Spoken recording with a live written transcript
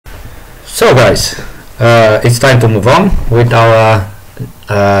So guys, it's time to move on with our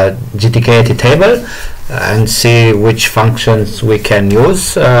GTK table and see which functions we can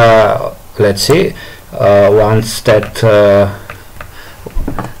use. Let's see. Once that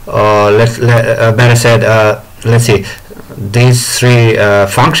better said, let's see, these three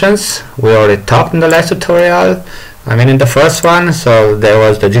functions we already talked in the last tutorial. I mean in the first one, so there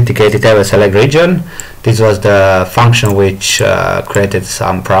was the GTK table select region. This was the function which created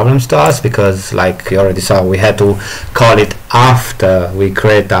some problems to us, because like you already saw, we had to call it after we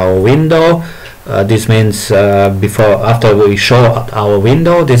create our window. This means after we show our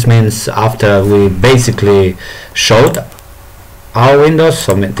window. This means after we basically showed our window,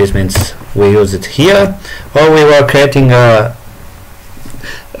 so this means we use it here, or we were creating a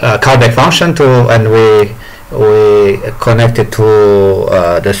callback function and we connected to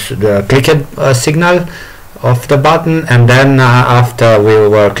the clicked signal of the button, and then after we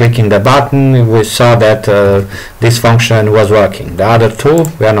were clicking the button, we saw that this function was working. The other two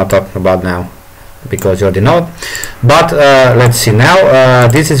we are not talking about now, because you already know. But let's see now.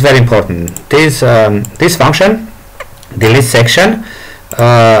 This is very important. This function, delete section.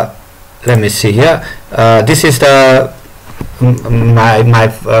 Let me see here. This is the my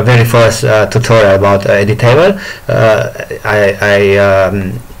very first tutorial about editable.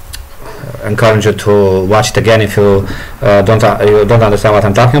 I encourage you to watch it again if you don't understand what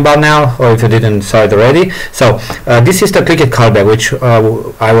I'm talking about now, or if you didn't saw it already. So this is the clicked callback which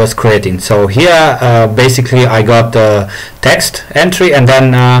I was creating. So here basically I got the text entry, and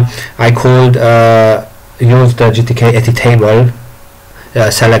then I could use the GTK editable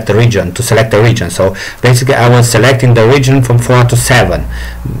select the region to select the region. So basically I was selecting the region from 4 to 7.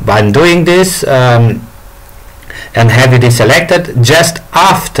 By doing this and having it selected, just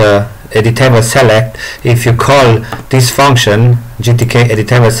after editable select, if you call this function GTK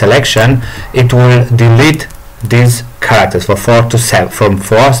editable selection, it will delete these characters for 4 to 7, from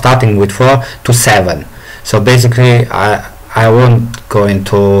 4 starting with 4 to 7. So basically I'm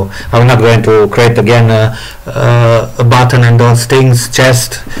not going to create again a button and those things.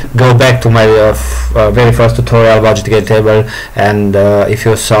 Just go back to my very first tutorial about GTK table, and if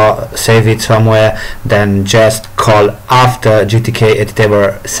you save it somewhere, then just call after GTK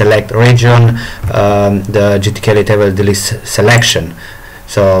editable select region the GTK editable delete selection.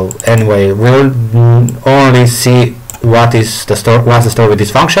 So anyway, we'll only see what's the story with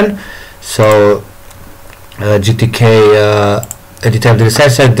this function. So GTK editable delete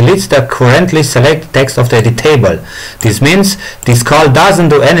selection deletes the currently selected text of the editable. This means this call doesn't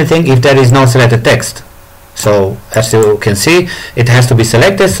do anything if there is no selected text. So as you can see, it has to be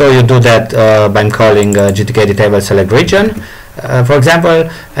selected. So you do that by calling GTK editable select region, for example,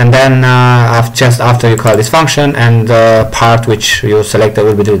 and then just after you call this function, and the part which you selected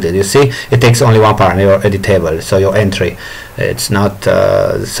will be deleted. You see, it takes only one part, your editable, so your entry. It's not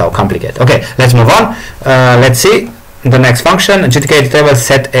so complicated. Okay, let's move on. Let's see the next function, GTK editable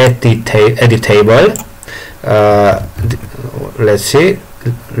set editable. Let's see,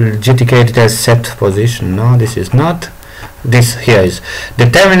 GTK editable set position. No, this is not. This here is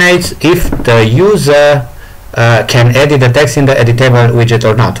determines if the user can edit the text in the editable widget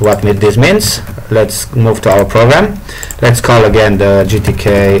or not. What this means? Let's move to our program. Let's call again the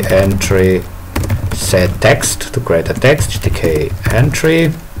GTKEntry set text to create a text.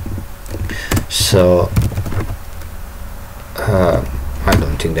 GTKEntry. So I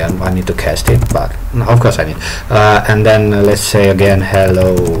don't think that I need to cast it, but no, of course I need. And then let's say again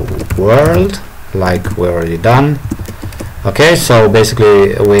hello world, like we already done. Okay, so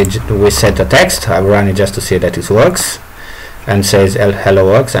basically we set the text. I run it just to see that it works, and says hello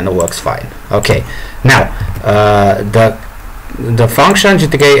works, and it works fine. Okay, now the function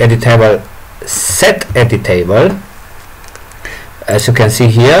GTK editable set editable, as you can see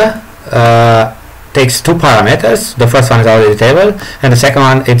here, takes two parameters. The first one is our editable, and the second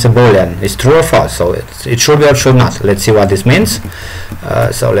one it's a boolean. It's true or false. So it should be or should not. Let's see what this means.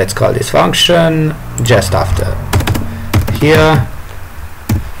 So let's call this function just after here,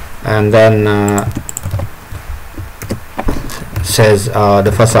 and then says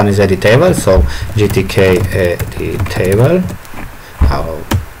the first one is editable, so GTK editable.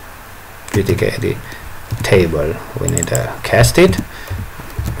 GTK editable, we need to cast it,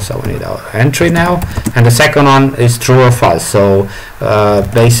 so we need our entry now, and the second one is true or false. So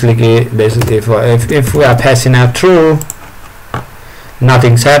basically if we are passing out true,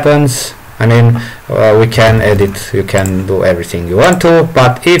 nothing happens. I mean, we can edit, you can do everything you want to,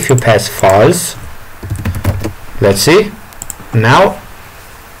 but if you pass false, let's see now,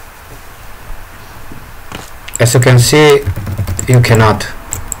 as you can see, you cannot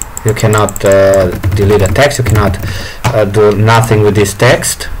you cannot delete the text, you cannot do nothing with this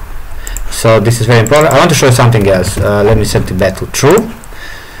text. So this is very important. I want to show you something else. Let me set it back to true.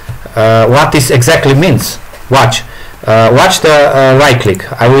 What this exactly means. Watch the right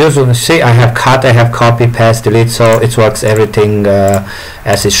click. I will usually see I have cut, I have copy, paste, delete, so it works everything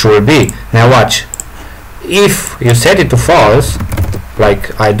as it should be. Now watch, if you set it to false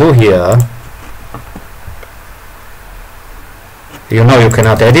like I do here, you know you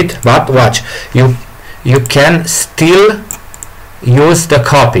cannot edit, but watch, you can still use the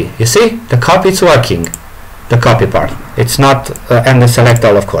copy. You see, the copy is working, the copy part. It's not and the select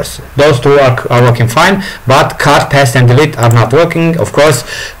all, of course. Those two are working fine, but cut, paste and delete are not working, of course,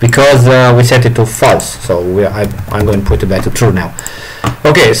 because we set it to false. So I'm going to put it back to true now.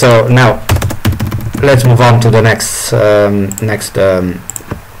 Okay, so now let's move on to the next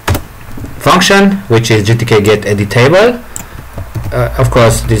function, which is GTK get editable. Of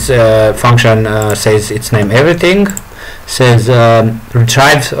course, this function says its name everything. Says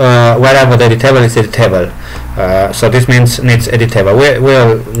retrieve wherever the editable is editable. So this means needs editable.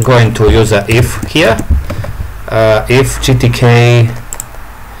 We're going to use a if here. If GTK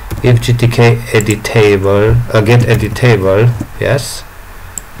editable, get editable, yes.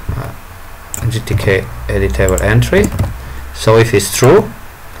 GTK editable entry. So if it's true,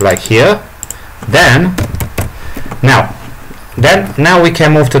 like here, then now we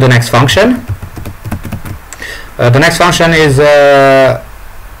can move to the next function. The next function is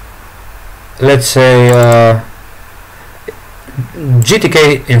let's say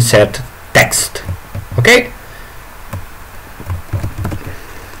GTK insert text. Okay,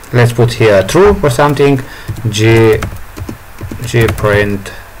 let's put here true or something.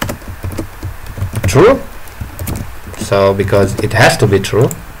 Print true. So because it has to be true.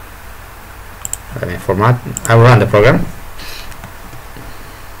 Let me format. I will run the program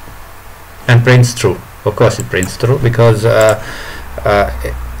and prints true. Of course it prints true because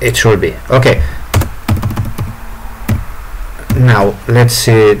it should be. Okay, now let's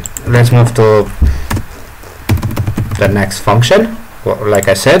see, let's move to the next function. Well, like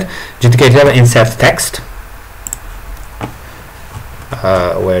I said, GTK insert text.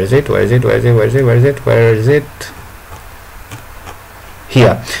 Where is it?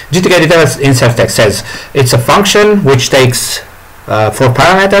 Here, GTK insert text says it's a function which takes 4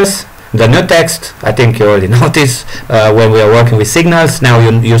 parameters. The new text, I think you already noticed when we are working with signals. Now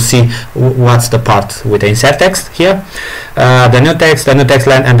you see what's the part with the insert text here. The new text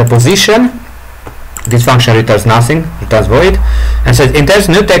line, and the position. This function returns nothing, returns void, and says inserts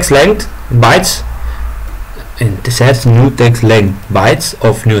new text length bytes. Inserts new text length bytes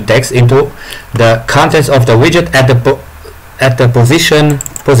of new text into the contents of the widget at the position.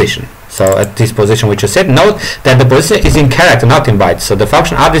 So at this position which you set, note that the position is in character, not in bytes. So the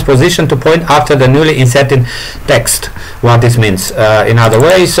function add this position to point after the newly inserted text. What this means in other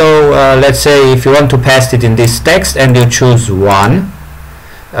way. So let's say if you want to paste it in this text and you choose 1,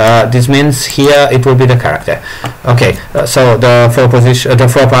 this means here it will be the character. Okay, so the 4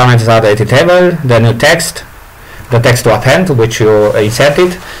 parameters are the editable, the new text, the text to append which you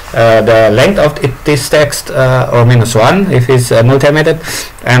inserted, the length of this text or -1 if it's multi-method,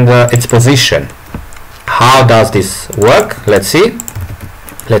 and its position. How does this work? Let's see.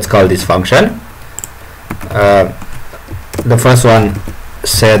 Let's call this function. The first one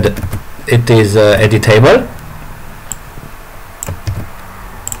said it is editable.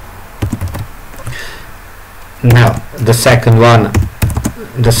 Now the second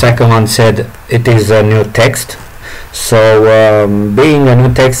one said it is a new text. So being a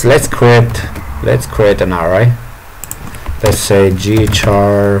new text, let's create an array. Let's say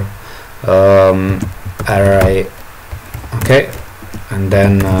gchar array. Okay, and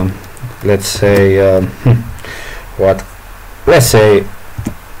then let's say let's say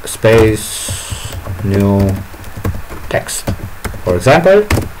space new text, for example.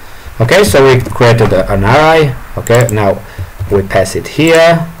 Okay, so we created an array. Okay, now we pass it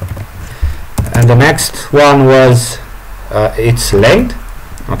here, and the next one was its length.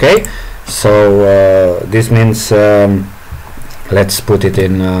 Okay, so this means let's put it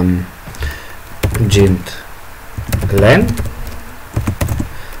in gint length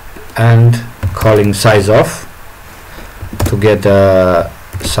and calling size of to get the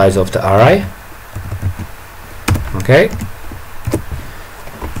size of the array. Okay,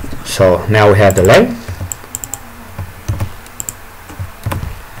 so now we have the length,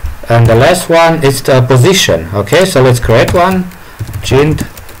 and the last one is the position. Okay, so let's create one, gint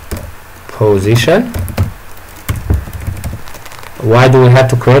position. Why do we have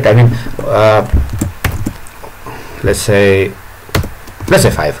to create? I mean, let's say let's say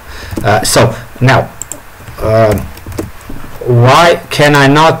 5. So now why can I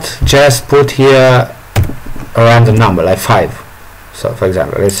not just put here a random number like 5? So for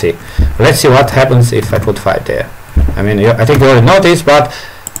example, let's see what happens if I put 5 there. I mean, I think you already know this, but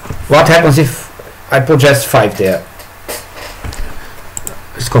what happens if I put just 5 there?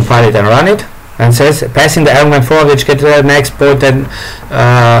 Let's compile it and run it, and says passing the argument 4 which gets the next pointer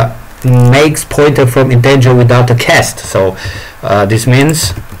makes pointer from integer without a cast. So this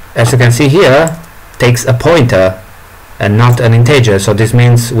means, as you can see here, takes a pointer and not an integer. So this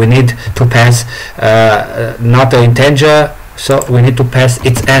means we need to pass not an integer, so we need to pass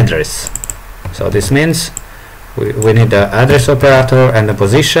its address. So this means we need the address operator and the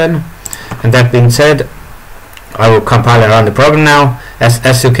position. And that being said, I will compile and run the program now.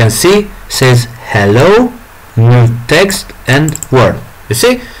 As you can see, says hello, new text and word. You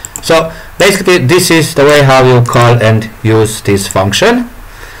see? So basically this is the way how you call and use this function.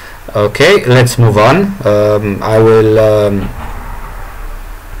 Okay, let's move on. I will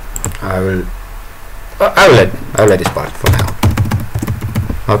let this part for now.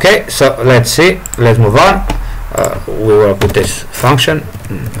 Okay, so let's move on. We work with this function.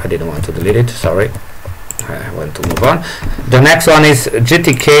 I didn't want to delete it, sorry. I want to move on. The next one is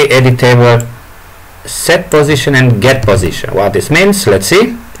GTK editable set position and get position. What this means, let's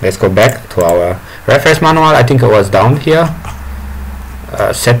see. Let's go back to our reference manual. I think it was down here.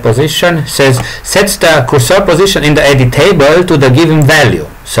 Set position says sets the cursor position in the editable to the given value.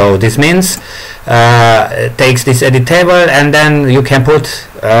 So this means takes this editable, and then you can put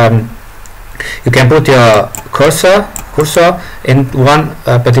your cursor in one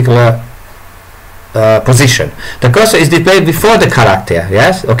particular position. The cursor is displayed before the character.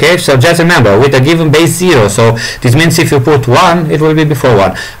 Yes, okay, so just remember, with a given base 0, so this means if you put 1, it will be before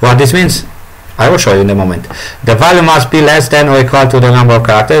 1. What this means, I will show you in a moment. The value must be less than or equal to the number of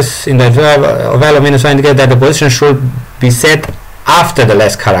characters in the value minus 1 indicates that the position should be set after the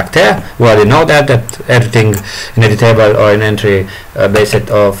last character. We already know that everything in editable or in entry base set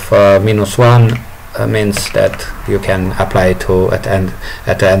of -1 means that you can apply to at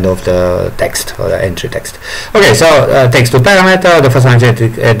the end of the text or the entry text. Okay, so takes two parameters. The first one is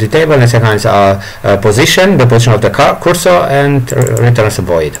editable, and the second one is position, the position of the cursor, and returns a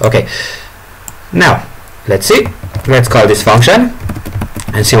void. Okay, now let's see. Let's call this function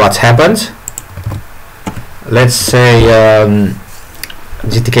and see what happens. Let's say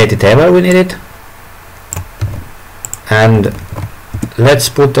GTK editable, we need it, and let's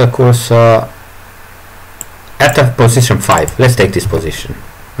put the cursor at the position 5. Let's take this position.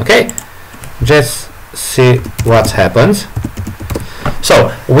 Okay, just see what happens.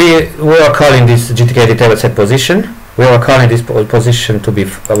 So we are calling this GTK editable set position. We are calling this position to be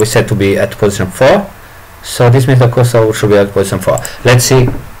we set to be at position 4. So this means the cursor should be at position 4. Let's see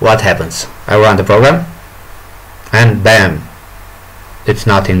what happens. I run the program, and bam, it's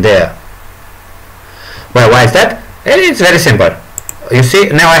not in there. Well, why is that? It's very simple. You see,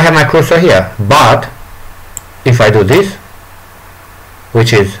 now I have my cursor here, but if I do this,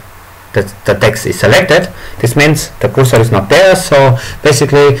 which is that the text is selected, this means the cursor is not there. So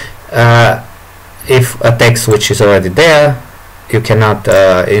basically, if a text which is already there, you cannot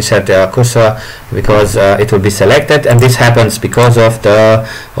insert the cursor because it will be selected, and this happens because of the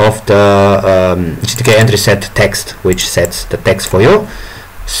GTK entry set text, which sets the text for you.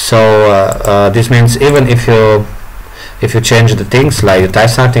 So this means even if you change the things, like you type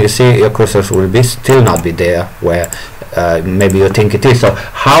something, you see your cursor will be still not be there where maybe you think it is. So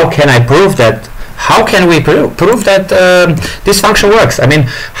how can I prove that? How can we prove that this function works? I mean,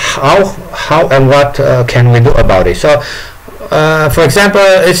 how and what can we do about it? So for example,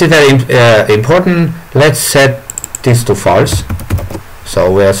 this is very important. Let's set this to false.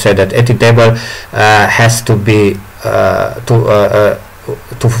 So we'll say that editable has to be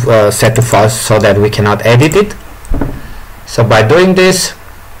set to false so that we cannot edit it. So by doing this,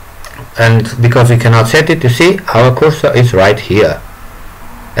 and because we cannot set it, you see our cursor is right here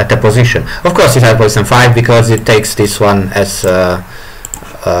at the position. Of course it's at position 5 because it takes this one as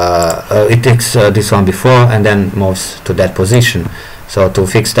it takes this one before and then moves to that position. So to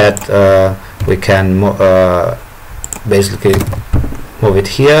fix that, we can basically move it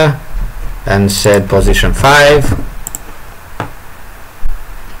here and set position 5.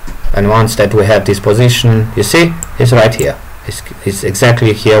 And once that we have this position, you see, it's right here. It's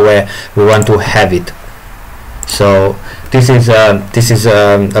exactly here where we want to have it. So this is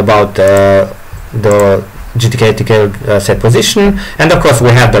about the GTK set position, and of course we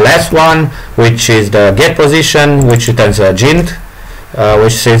have the last one, which is the get position, which returns a GINT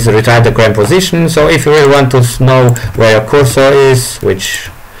which says retry the current position. So if you really want to know where your cursor is, which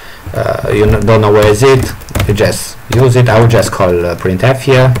you don't know where is it, you just use it. I will just call printf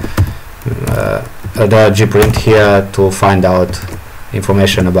here, the gprint here, to find out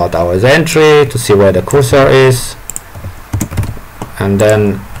information about our entry, to see where the cursor is. And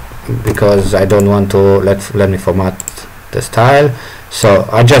then, because I don't want to let me format the style, so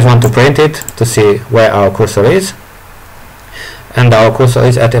I just want to print it to see where our cursor is, and our cursor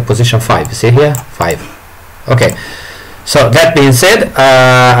is at a position 5. You see here, 5. Okay, so that being said,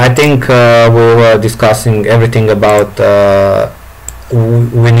 I think we were discussing everything about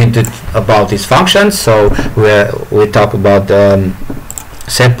we needed about these functions. So we talk about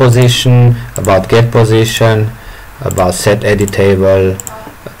set position, about get position, about set edit table,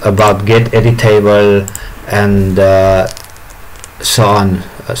 about get edit table, and so on.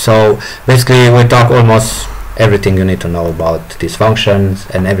 So basically we talk almost everything you need to know about these functions,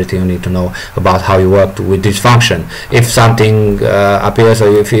 and everything you need to know about how you work with this function. If something appears, or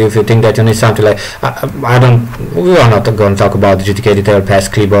if you think that you need something like we are not going to talk about the GTK editor, pass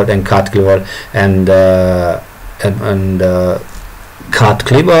clipboard, and cut clipboard, and cut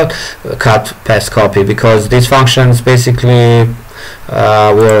clipboard, cut pass copy, because these functions basically we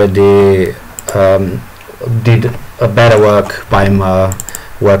already did a better work by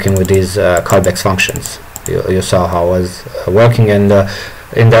working with these callbacks functions. You saw how I was working, and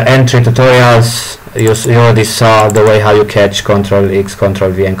in the entry tutorials you already saw the way how you catch Control X,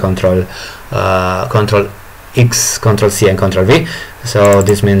 Control V, and Control X, Control C, and Control V. So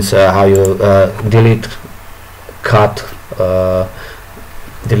this means how you delete, cut,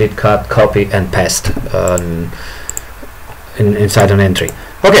 copy, and paste inside an entry.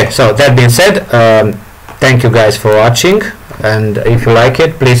 Okay, so that being said, thank you guys for watching, and if you like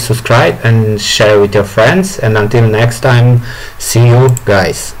it, please subscribe and share with your friends, and until next time, see you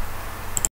guys.